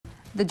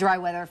The dry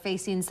weather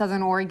facing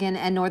southern Oregon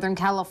and northern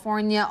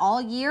California all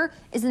year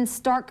is in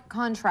stark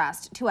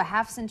contrast to a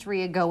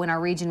half-century ago when our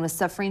region was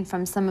suffering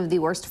from some of the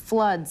worst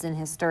floods in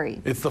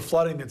history. It's the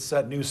flooding that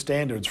set new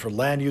standards for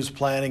land use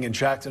planning in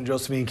Jackson and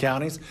Josephine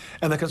counties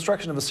and the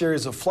construction of a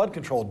series of flood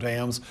control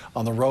dams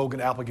on the Rogue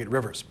and Applegate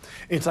rivers.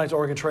 In tonight's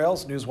Oregon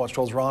Trails, Newswatch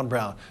 12's Ron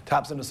Brown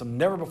taps into some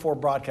never-before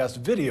broadcast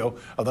video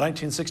of the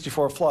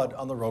 1964 flood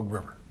on the Rogue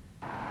River.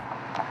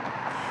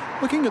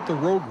 Looking at the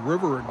Rogue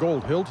River at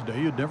Gold Hill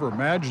today, you'd never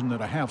imagine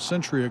that a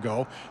half-century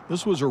ago,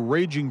 this was a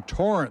raging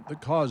torrent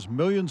that caused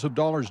millions of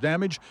dollars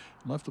damage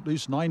and left at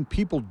least 9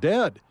 people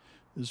dead.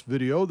 This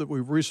video that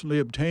we've recently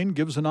obtained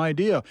gives an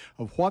idea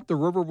of what the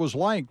river was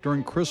like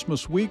during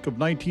Christmas week of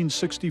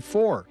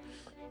 1964.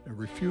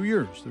 Every few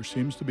years, there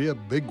seems to be a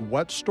big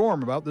wet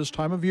storm about this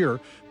time of year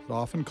that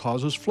often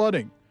causes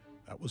flooding.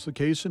 That was the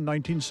case in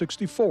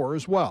 1964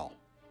 as well.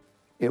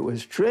 It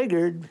was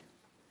triggered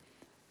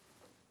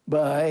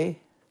by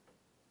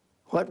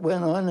what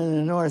went on in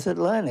the North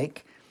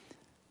Atlantic,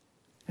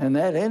 and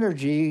that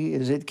energy,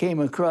 as it came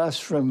across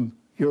from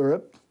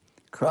Europe,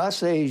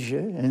 across Asia,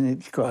 and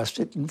it crossed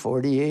it in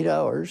 48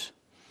 hours.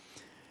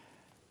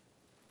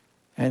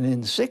 And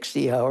in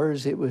 60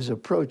 hours, it was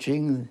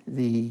approaching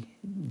the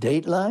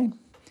dateline,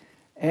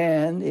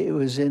 and it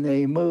was in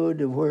a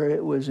mode of where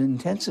it was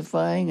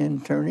intensifying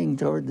and turning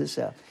toward the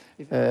south.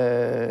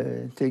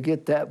 To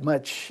get that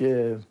much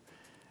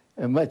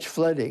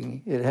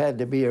flooding, it had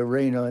to be a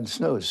rain on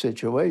snow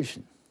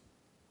situation.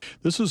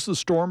 This is the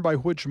storm by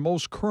which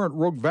most current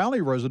Rogue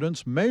Valley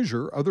residents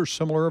measure other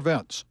similar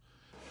events.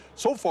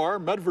 So far,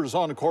 Medford is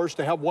on course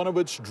to have one of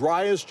its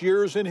driest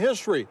years in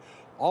history,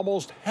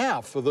 almost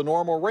half of the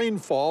normal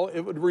rainfall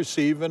it would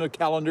receive in a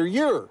calendar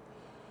year.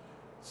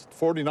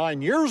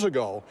 49 years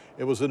ago,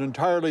 it was an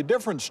entirely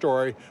different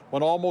story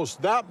when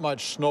almost that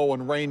much snow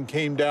and rain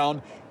came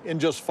down in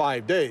just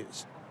 5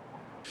 days.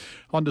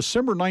 On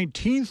December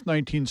 19,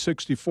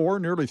 1964,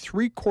 nearly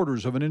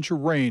 3/4 of an inch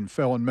of rain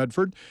fell in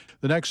Medford.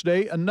 The next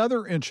day,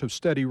 another inch of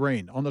steady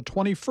rain. On the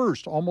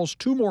 21st, almost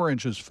 2 more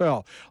inches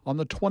fell. On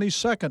the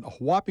 22nd, a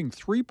whopping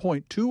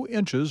 3.2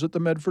 inches at the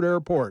Medford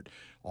airport.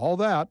 All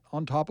that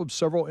on top of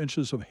several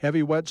inches of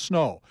heavy wet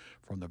snow,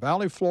 from the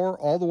valley floor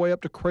all the way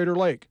up to Crater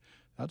Lake.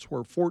 That's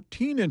where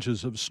 14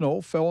 inches of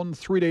snow fell in the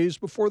 3 days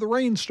before the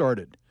rain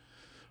started.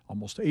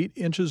 Almost 8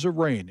 inches of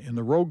rain in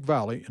the Rogue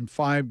Valley in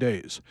 5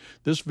 days.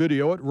 This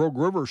video at Rogue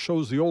River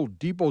shows the old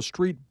Depot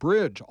Street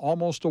Bridge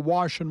almost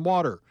awash in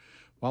water,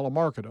 while a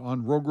market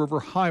on Rogue River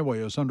Highway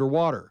is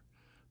underwater.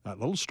 That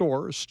little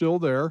store is still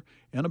there,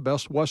 and a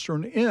Best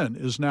Western Inn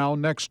is now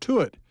next to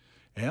it.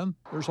 And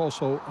there's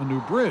also a new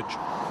bridge.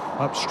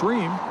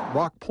 Upstream,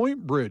 Rock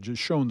Point Bridge is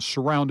shown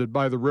surrounded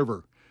by the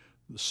river.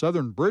 The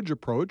southern bridge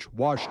approach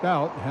washed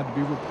out and had to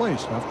be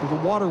replaced after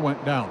the water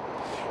went down.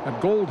 At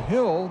Gold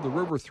Hill, the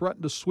river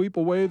threatened to sweep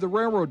away the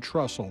railroad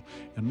trestle,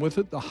 and with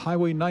it the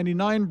Highway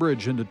 99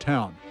 bridge into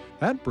town.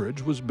 That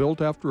bridge was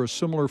built after a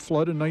similar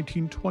flood in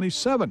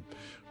 1927.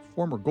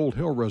 Former Gold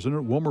Hill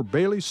resident Wilmer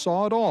Bailey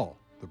saw it all.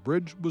 The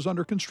bridge was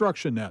under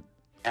construction then.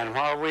 And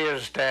while we were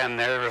standing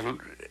there,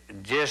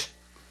 just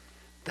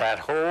that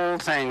whole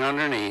thing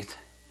underneath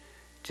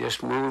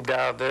just moved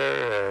out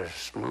there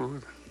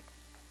smooth.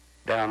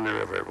 Down the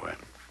river it went.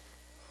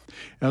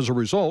 As a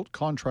result,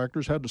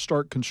 contractors had to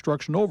start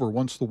construction over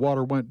once the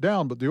water went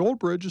down, but the old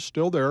bridge is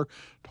still there,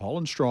 tall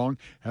and strong,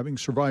 having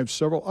survived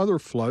several other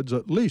floods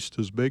at least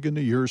as big in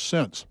the years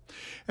since.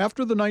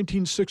 After the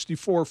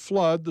 1964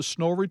 flood, the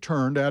snow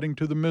returned, adding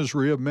to the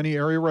misery of many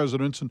area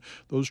residents and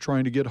those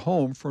trying to get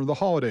home for the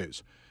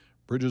holidays.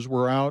 Bridges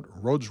were out,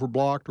 roads were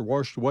blocked or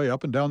washed away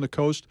up and down the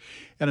coast,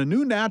 and a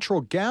new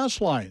natural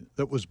gas line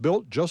that was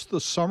built just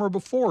the summer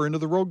before into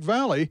the Rogue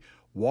Valley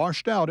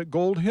washed out at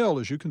Gold Hill,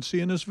 as you can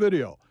see in this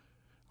video.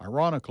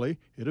 Ironically,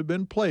 it had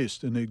been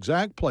placed in the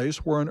exact place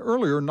where an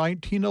earlier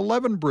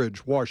 1911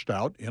 bridge washed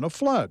out in a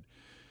flood.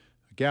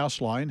 The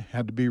gas line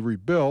had to be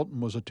rebuilt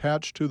and was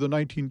attached to the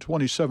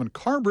 1927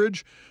 car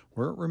bridge,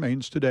 where it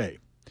remains today.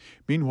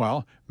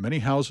 Meanwhile, many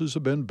houses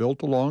have been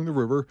built along the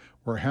river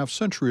where a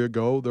half-century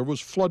ago there was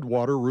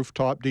floodwater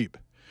rooftop deep.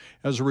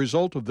 As a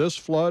result of this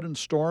flood and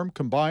storm,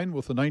 combined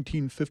with the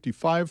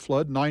 1955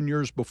 flood 9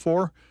 years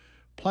before,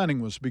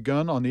 planning was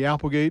begun on the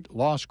Applegate,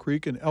 Lost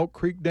Creek, and Elk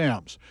Creek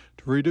dams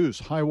to reduce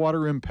high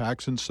water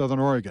impacts in southern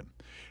Oregon.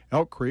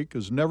 Elk Creek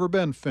has never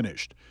been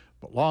finished,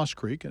 but Lost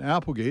Creek and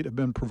Applegate have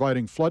been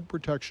providing flood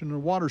protection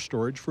and water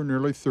storage for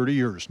nearly 30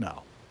 years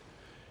now.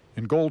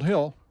 In Gold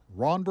Hill,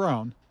 Ron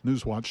Brown,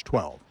 Newswatch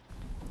 12.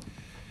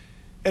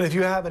 And if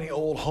you have any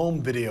old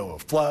home video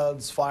of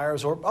floods,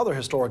 fires, or other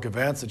historic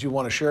events that you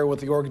want to share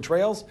with the Oregon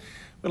Trails,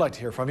 we'd like to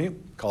hear from you.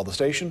 Call the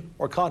station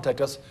or contact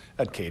us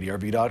at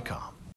kdrv.com.